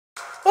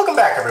Welcome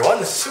back, everyone.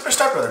 This is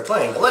Superstar Brother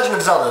playing The Legend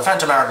of Zelda: The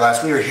Phantom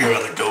Hourglass. We are here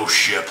on the ghost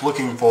ship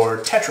looking for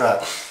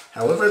Tetra.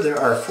 However, there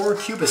are 4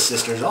 Cubus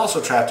sisters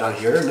also trapped on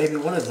here, and maybe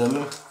one of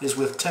them is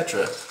with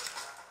Tetra.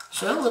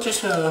 So we'll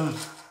just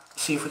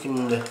see if we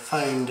can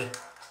find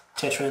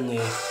Tetra and the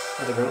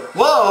other girl.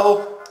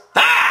 Whoa!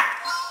 Ah!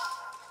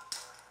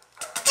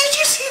 Did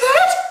you see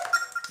that?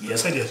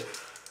 Yes, I did.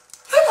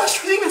 That must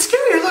have been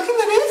scarier looking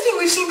than anything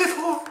we've seen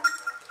before.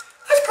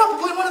 That's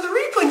probably one of the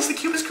replays the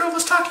Cubus girl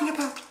was talking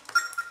about.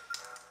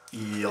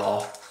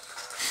 Yeah.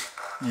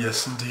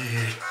 Yes,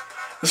 indeed.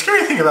 The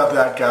scary thing about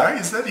that guy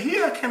is that he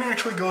can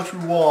actually go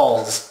through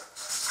walls.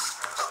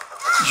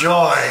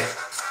 Joy.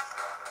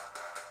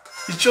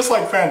 He's just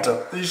like Phantom.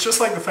 He's just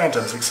like the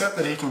Phantoms, except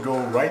that he can go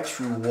right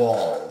through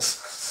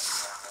walls.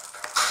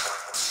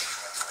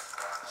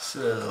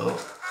 So,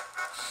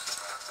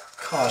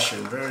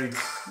 caution.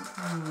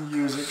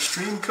 Use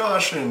extreme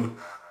caution.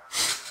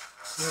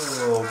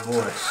 Oh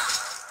boy.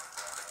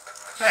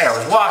 Hey, I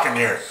was walking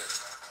here.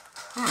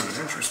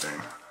 Interesting.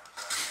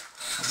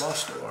 A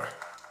boss door.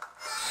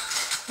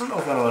 I don't know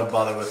if I want to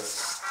bother with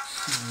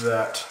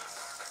that.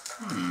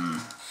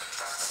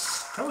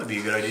 Probably be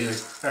a good idea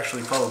to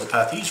actually follow the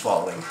path he's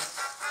following.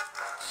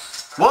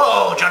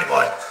 Whoa, Johnny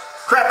boy!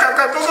 Crap, crap,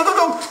 crap, go, go, go,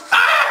 go!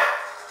 Ah!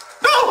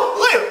 No!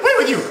 Wait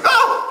with you!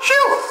 Oh!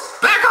 Shoot!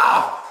 Back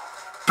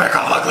off! Back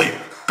off, ugly!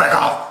 Back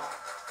off!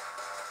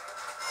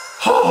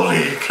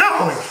 Holy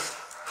cow!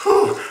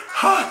 Whew!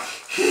 Ha!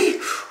 He!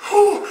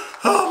 Whew!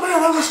 Oh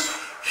man, that was...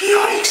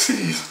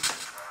 Yikesies!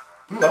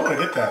 I want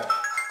to get that.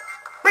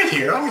 Right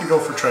here, I'm going to go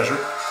for treasure.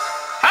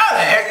 How the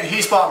heck did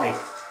he spot me?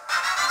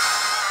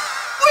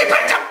 We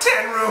picked up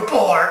 10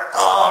 rupore!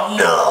 Oh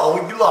no,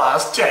 we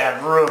lost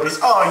 10 rupees.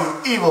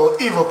 Oh, you evil,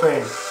 evil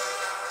thing.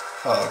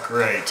 Oh,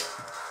 great.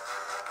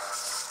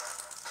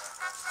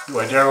 Do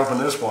I dare open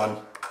this one?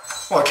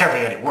 Well, it can't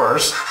be any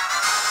worse.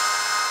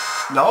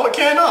 No, it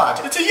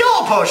cannot. It's a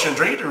yellow potion.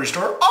 Drink it to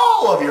restore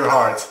all of your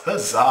hearts.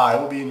 Huzzah,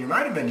 it will be in your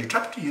mind and you're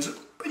tempted to use it.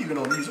 But you can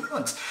only use it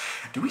once.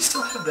 Do we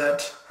still have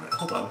that? Wait,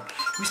 hold on.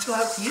 Do we still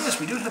have... Yes,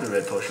 we do have the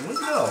red potion. What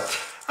do you know?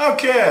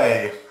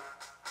 Okay.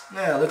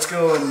 Now, let's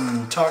go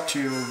and talk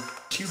to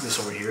Cubus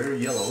over here.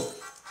 Yellow.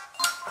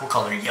 We'll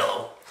call her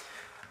Yellow.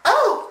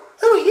 Oh,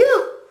 who are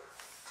you?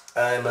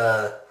 I'm,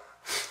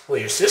 well,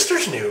 your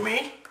sisters knew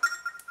me.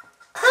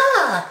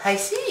 Ah, I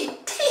see.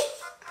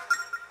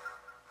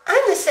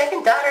 I'm the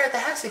second daughter of the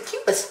House of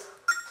Cubus.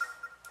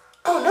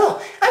 Oh no,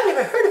 I've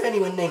never heard of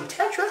anyone named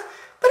Tetra,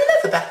 but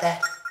enough about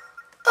that.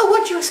 Oh,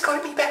 won't you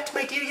escort me back to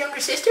my dear younger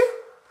sister?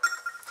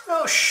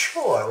 Oh,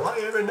 sure. Why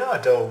ever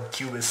not, oh,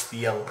 Cubus the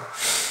Yellow.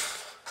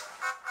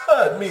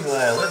 But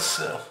meanwhile, let's,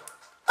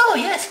 Oh,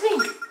 yes,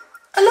 Link.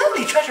 A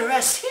lovely treasure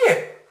rests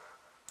here.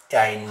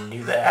 I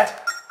knew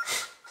that.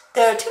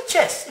 There are 2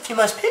 chests. If you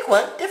must pick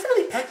one,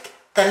 definitely pick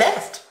the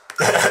left.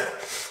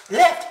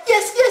 Left.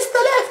 Yes,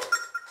 the left.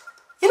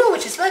 You know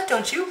which is left,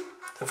 don't you?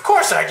 Of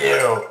course I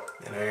do.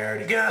 And I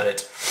already got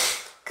it.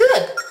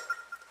 Good.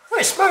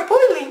 You're a smart boy,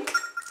 Link.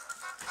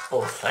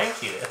 Oh,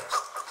 thank you.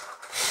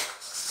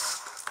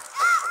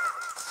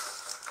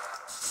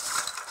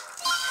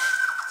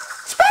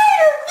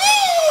 Spider!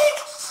 Eek!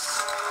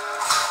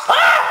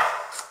 Ah!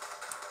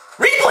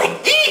 Reapling!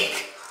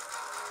 Eek!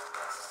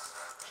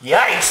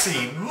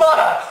 Yikesy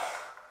mother!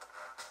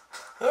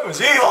 That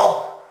was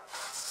evil!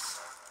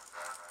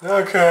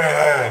 Okay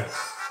then.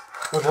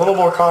 With a little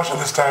more caution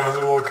this time, with a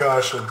little more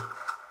caution.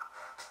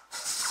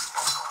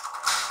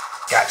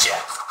 Gotcha.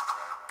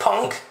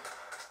 Punk.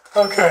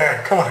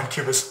 Okay, come on,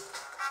 Cubus.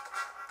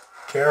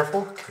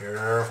 Careful,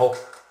 careful,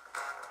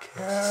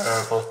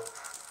 careful,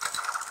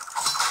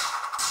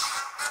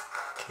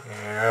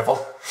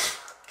 careful,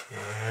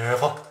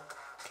 careful,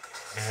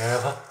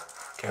 careful,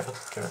 careful,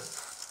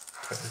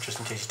 careful, just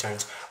in case he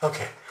turns.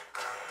 Okay.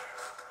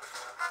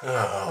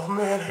 Oh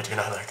man, I do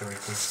not like the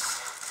replays.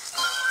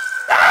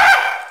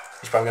 Ah!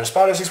 He's probably gonna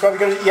spot us. He's probably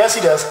gonna. Yes,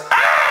 he does.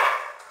 Ah!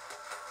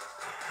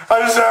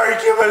 I'm sorry,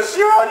 Cubus.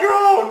 You're on your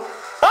own.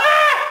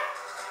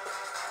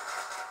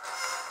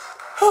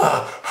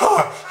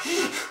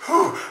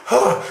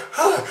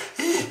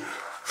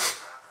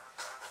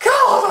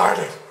 God!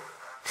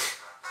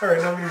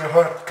 Alright, now I'm gonna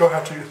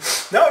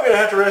Now I'm gonna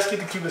have to rescue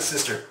the Cubus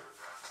sister.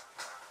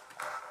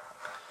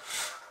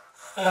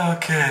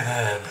 Okay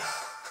then.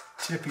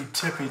 Tippy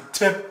tippy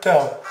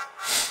tiptoe.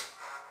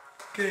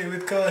 Okay,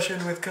 with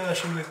caution, with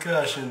caution, with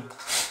caution.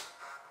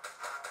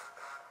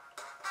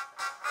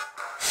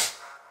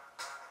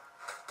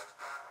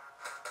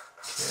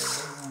 Okay,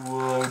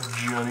 whoa,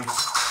 Johnny.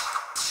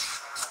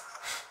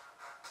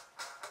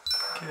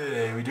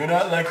 Okay, we do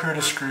not like her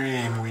to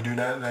scream. We do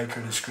not like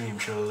her to scream.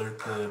 She'll alert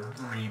the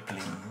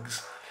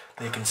replings.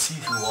 They can see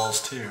through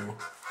walls too.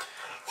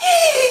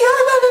 Yee,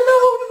 I'm not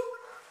alone.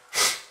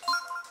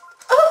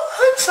 Oh,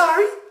 I'm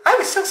sorry. I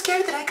was so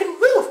scared that I couldn't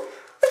move.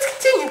 Let's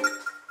continue.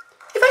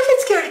 If I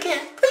get scared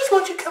again, please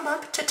won't you come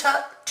up to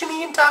talk to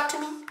me and talk to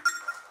me?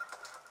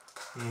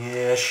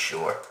 Yeah,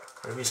 sure.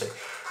 Whatever you say.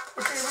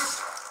 Okay.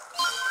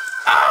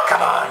 Oh,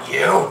 come on,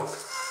 you!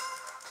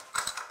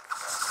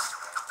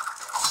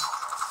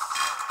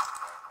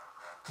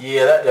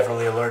 Yeah, that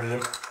definitely alerted him.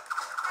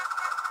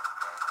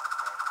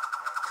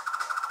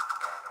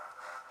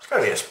 There's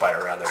gotta be a spider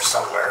around there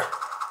somewhere.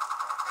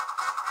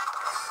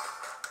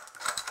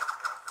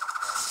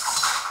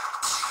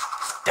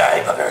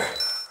 Die, bugger.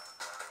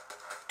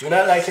 Do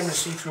not like him to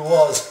see through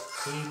walls.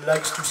 He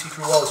likes to see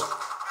through walls.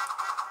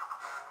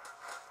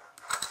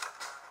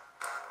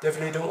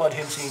 Definitely don't want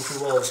him seeing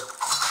through walls.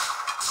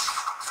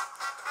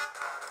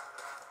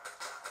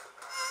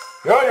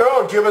 You're on your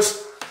own,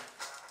 Cubus.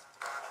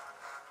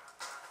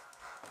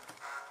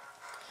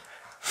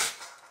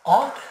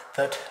 Odd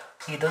that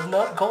he does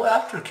not go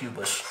after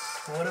Cubus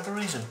for whatever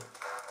reason.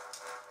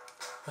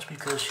 Must be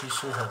because she's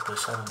so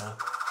helpless, I don't know.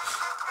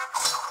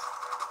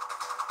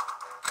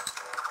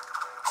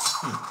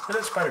 Where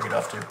did that spider get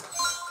off to?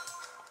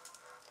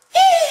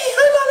 Hey,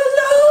 I'm not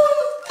alone!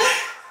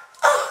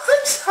 Oh,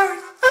 I'm sorry.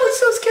 I was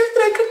so scared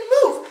that I couldn't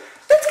move.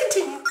 Let's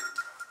continue.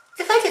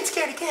 If I get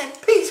scared again,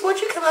 please,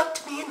 won't you come up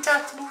to me and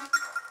talk to me?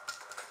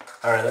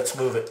 Alright, let's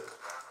move it.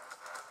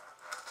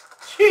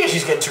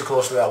 She's getting too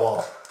close to that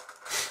wall.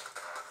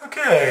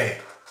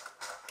 Okay.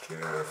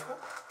 Careful,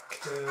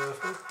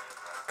 careful.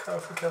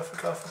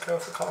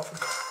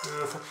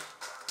 Careful.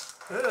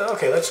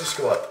 Okay, let's just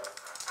go up.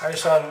 I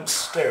saw some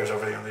stairs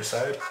over the other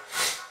side.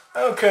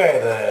 Okay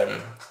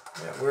then.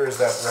 Yeah, where is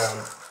that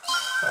round?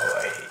 Oh,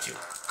 I hate you.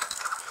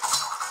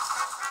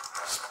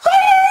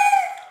 Spider!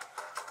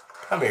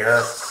 Come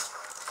here.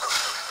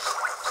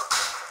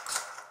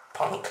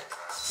 Punk.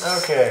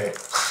 Okay.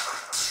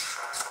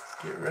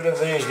 Get rid of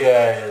these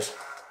guys.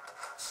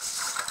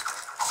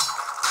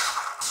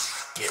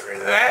 Get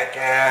rid of that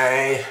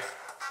guy.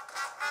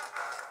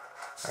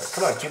 Alright,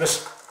 come on,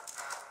 Cubus.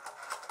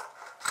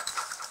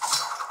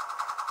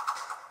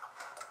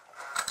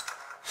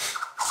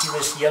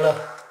 Cubus yellow.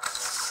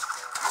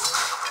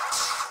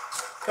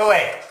 Go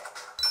away.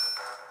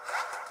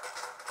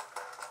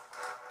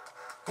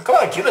 Well, come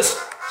on, Cubus.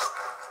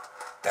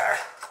 There.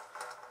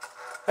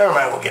 Never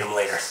mind, we'll get him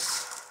later.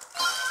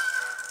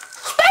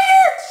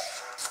 Spider!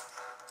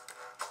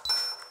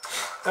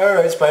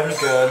 Alright, spider's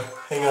gone.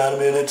 Hang on a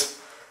minute.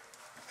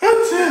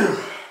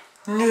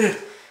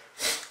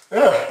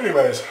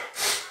 Anyways,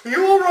 are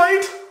you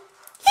alright?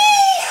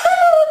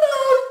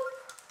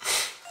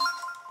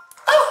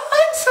 Oh,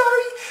 I'm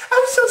sorry. I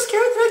was so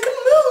scared that I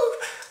couldn't move.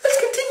 Let's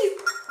continue.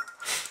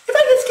 If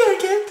I get scared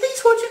again, please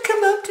won't you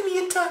come up to me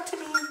and talk to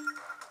me?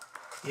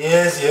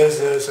 Yes.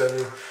 I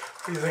mean,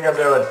 what do you think I'm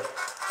doing?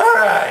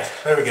 Alright,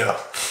 there we go.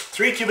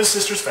 3 Cubus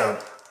sisters found.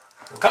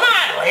 Well, come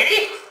on,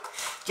 lady.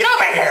 Get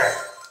over here.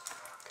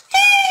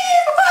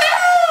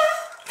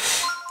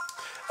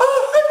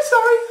 Oh, I'm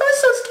sorry. I was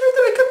so scared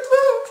that I couldn't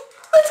move.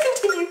 Let's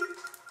continue.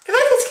 If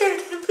I get scared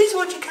again, please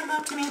won't you come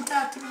up to me and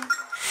talk to me?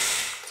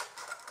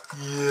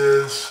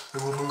 Yes,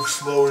 and we'll move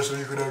slower so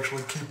you can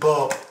actually keep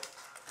up.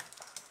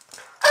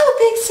 Oh,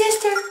 big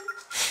sister.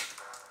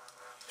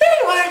 There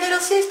you are, little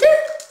sister.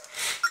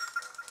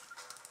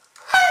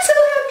 I'm so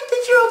happy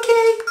that you're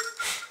okay.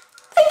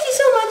 Thank you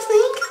so much,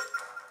 Link.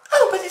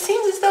 Oh, but it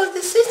seems as though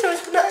this sister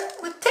was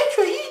not with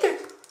Tetra either.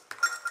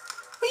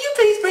 Will you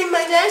please bring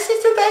my last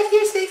sister back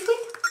here safely?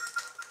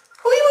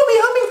 We will be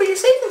hoping for your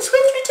safe and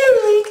swift return,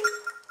 Link.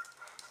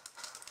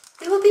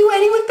 We will be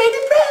waiting with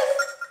bated breath.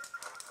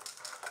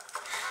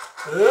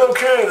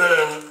 Okay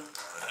then.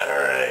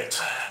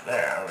 Alright,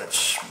 now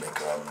let's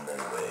make our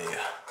merry way.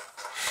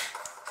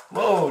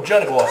 Whoa,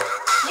 Johnny boy.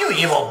 You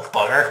evil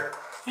bugger.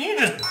 Did you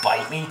just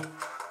bite me?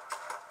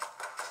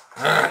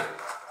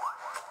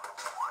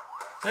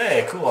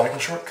 Hey, cool, I can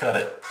shortcut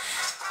it.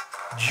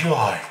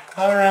 Joy.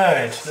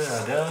 Alright,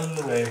 now down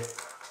the way.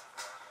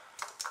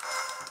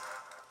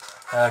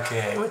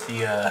 Okay, with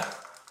the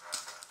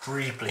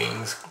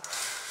reaplings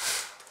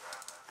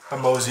are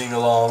moseying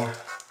along.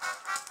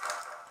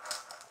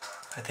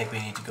 I think we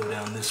need to go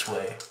down this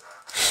way.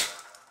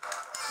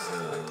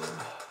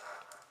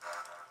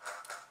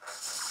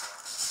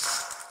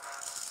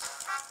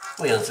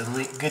 Well, it's a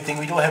good thing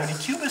we don't have any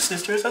Cubus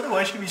sisters,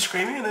 otherwise she'd be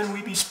screaming and then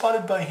we'd be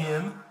spotted by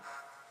him.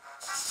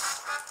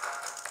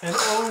 And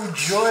oh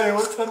joy,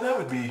 what fun that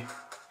would be.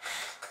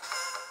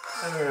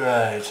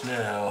 Alright,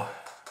 now.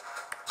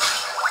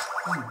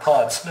 Ooh,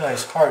 pots,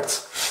 nice,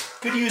 hearts.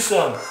 Good use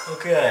some.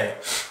 Okay.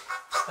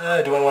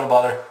 Do I want to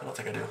bother? I don't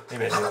think I do.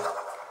 Maybe I do.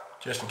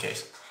 Just in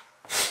case.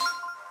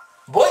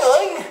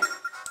 Boing!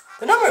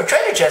 The number of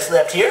treasure chests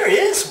left here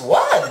is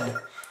 1.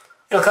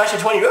 It'll cost you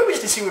 20 rupees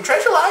to see where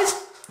treasure lies.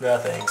 No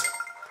thanks.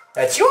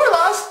 That's your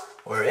loss.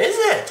 Or is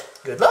it?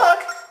 Good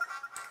luck.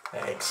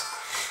 Thanks.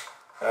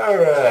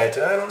 Alright,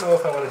 I don't know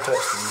if I want to touch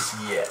these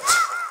yet.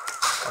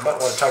 I might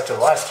want to talk to the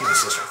last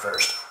Cubus sister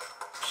first.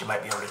 She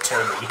might be able to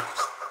tell me.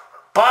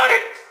 But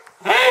it...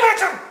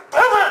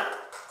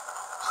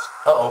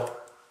 Uh-oh.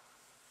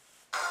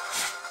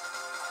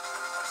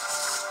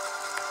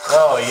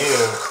 Oh, you.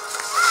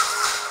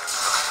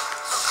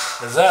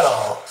 Is that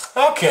all?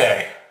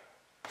 Okay.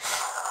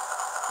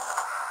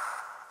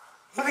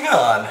 Moving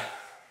on.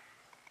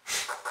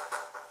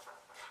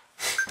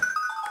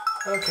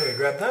 Okay,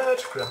 grab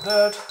that,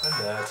 and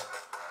that.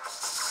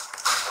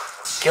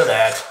 Kill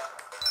that.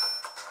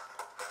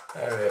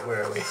 Alright,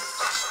 where are we?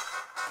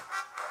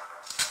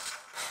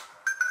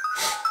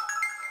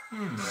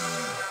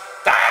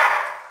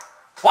 Ah!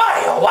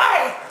 Why, oh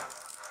why?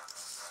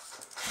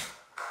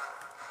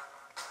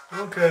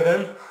 Okay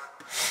then.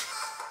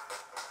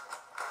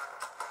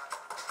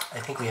 I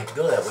think we have to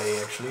go that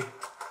way, actually.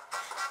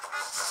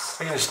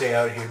 I'm gonna stay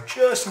out here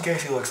just in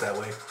case he looks that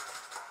way.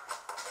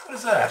 What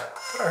is that? I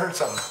thought I heard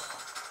something.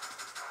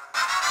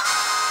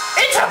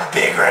 It's a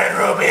big red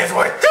ruby. It's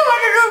worth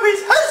 200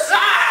 rubies.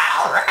 Huzzah!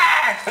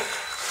 Alright.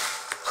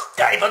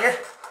 Die, bugger.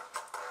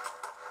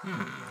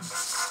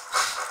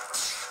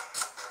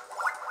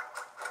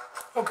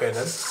 Okay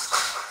then.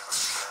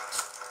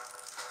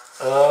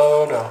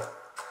 Oh no.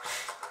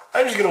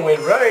 I'm just gonna wait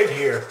right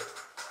here.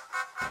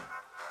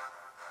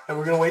 And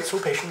we're gonna wait so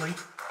patiently.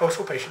 Oh,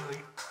 so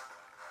patiently.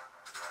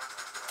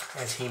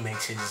 As he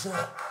makes his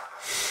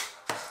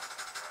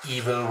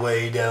evil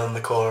way down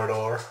the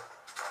corridor.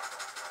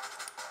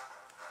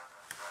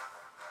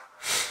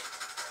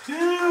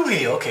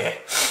 Whee,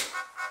 okay.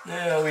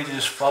 Now we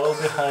just follow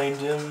behind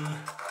him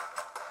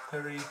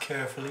very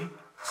carefully.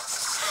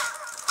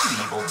 You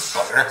evil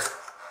bugger.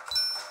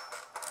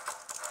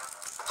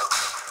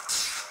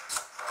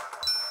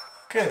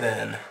 Okay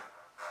then.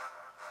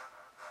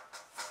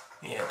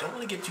 Yeah, don't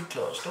want to get too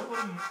close. Don't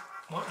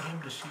want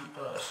him to see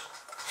us.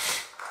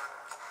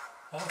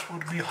 That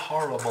would be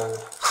horrible.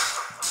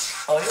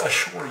 I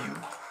assure you.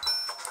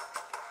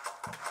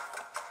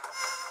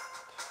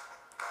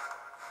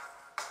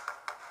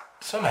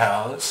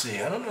 Somehow, let's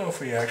see. I don't know if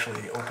we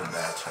actually opened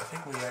that. I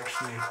think we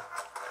actually...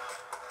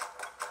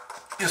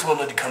 This one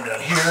had to come down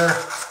here.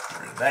 Get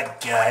rid of that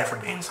guy for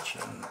being such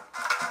an...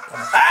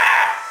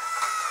 Ah!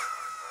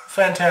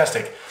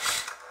 Fantastic.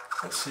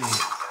 Let's see.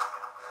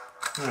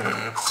 I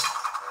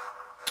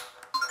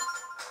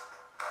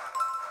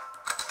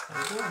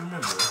don't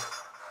remember.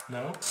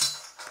 No?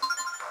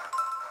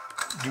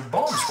 Do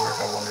bombs work,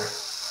 I wonder?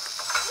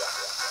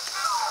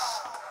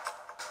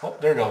 Oh,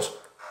 there it goes.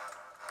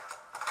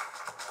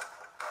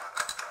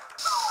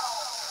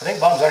 I think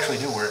bombs actually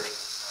do work.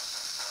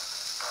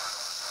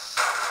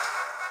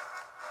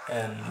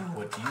 And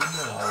what do you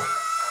know?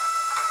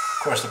 Of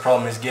course, the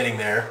problem is getting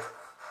there.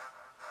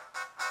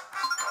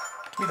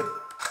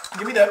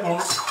 Give me that one.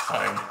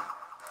 Fine.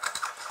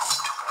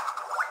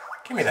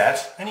 Give me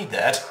that. I need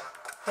that.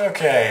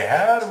 Okay,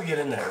 how do we get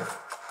in there?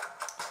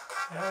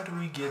 How do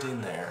we get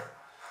in there?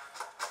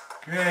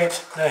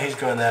 Great. Now he's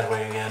going that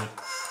way again.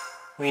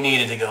 We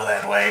needed to go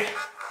that way.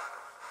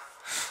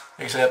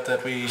 Except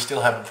that we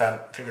still haven't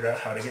figured out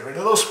how to get rid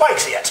of those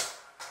spikes yet.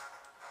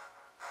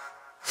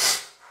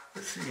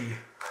 Let's see.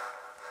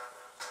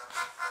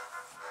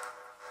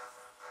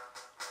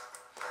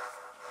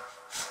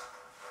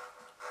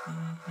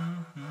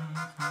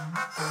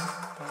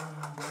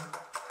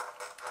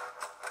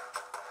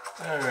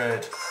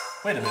 Alright.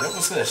 Wait a minute,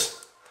 what's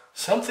this?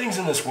 Some things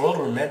in this world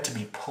were meant to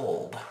be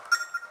pulled.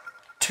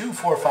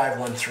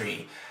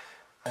 24513.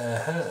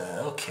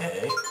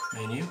 Okay.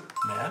 Menu,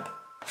 map.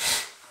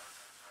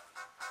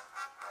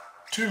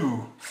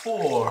 2,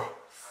 4,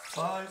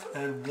 5,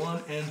 and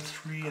 1, and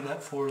 3, and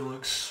that 4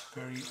 looks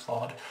very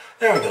odd.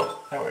 There we go.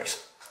 That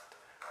works.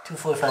 2,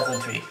 4, 5,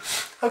 1, 3.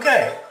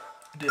 Okay.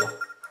 Good deal.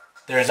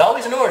 There is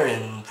always an order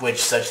in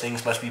which such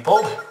things must be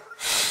pulled.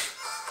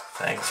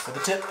 Thanks for the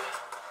tip.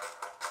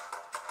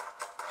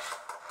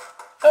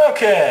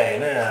 Okay,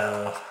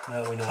 now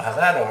that we know how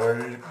that order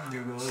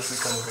goes, we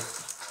come over,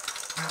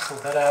 pull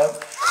that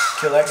out,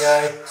 kill that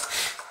guy,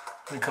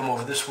 we come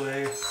over this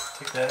way,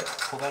 take that,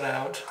 pull that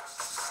out,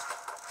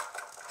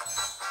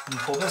 and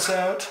pull this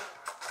out,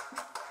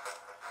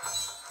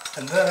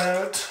 and that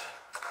out,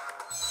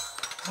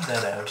 and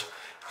that out.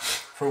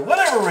 For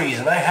whatever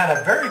reason, I had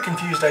a very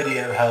confused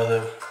idea of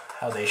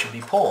how they should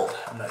be pulled.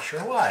 I'm not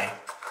sure why.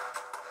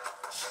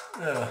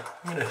 I'm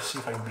gonna see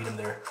if I can beat him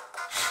there.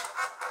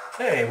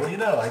 Hey, what do you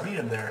know? I beat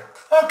him there.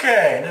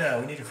 Okay, now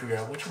we need to figure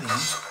out which of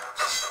these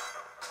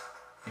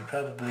you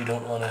probably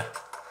don't want to...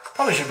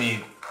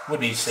 Probably would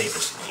be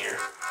safest in here.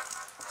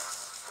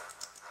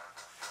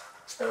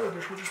 So I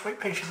guess we'll just wait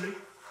patiently.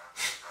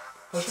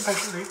 Listen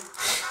patiently.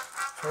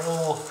 For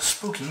old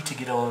Spooky to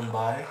get on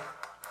by.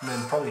 And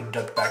then probably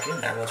duck back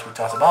in there once we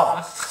toss a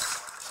bomb.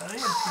 So I am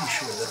pretty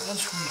sure that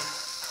once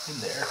we... in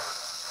there...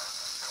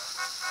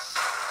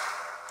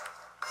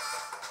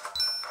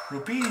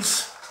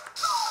 Rupees...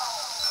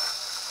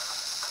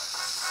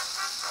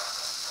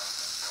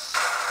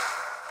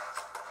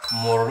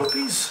 More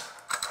rupees.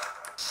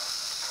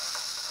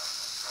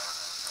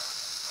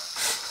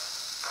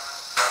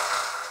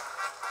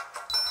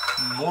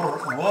 More.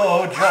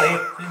 Whoa, Johnny.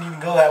 Didn't even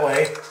go that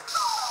way.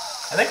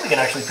 I think we can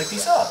actually pick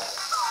these up.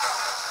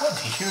 What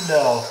do you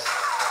know?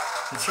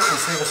 It'd certainly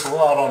save us a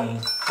lot on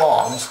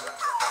bombs.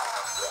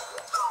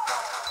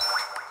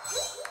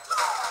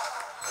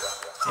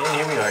 And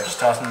here we are, just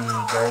tossing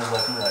barrels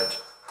left and right.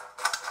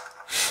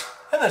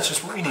 And that's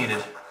just what we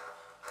needed.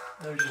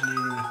 Now we just need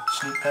to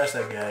sneak past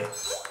that guy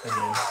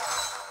again.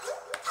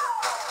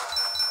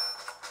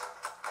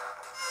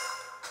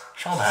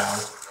 Somehow.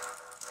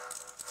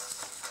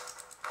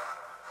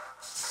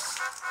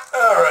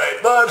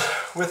 Alright, but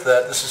with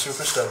that, this is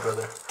Super Step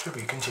Brother. To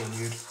be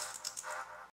continued.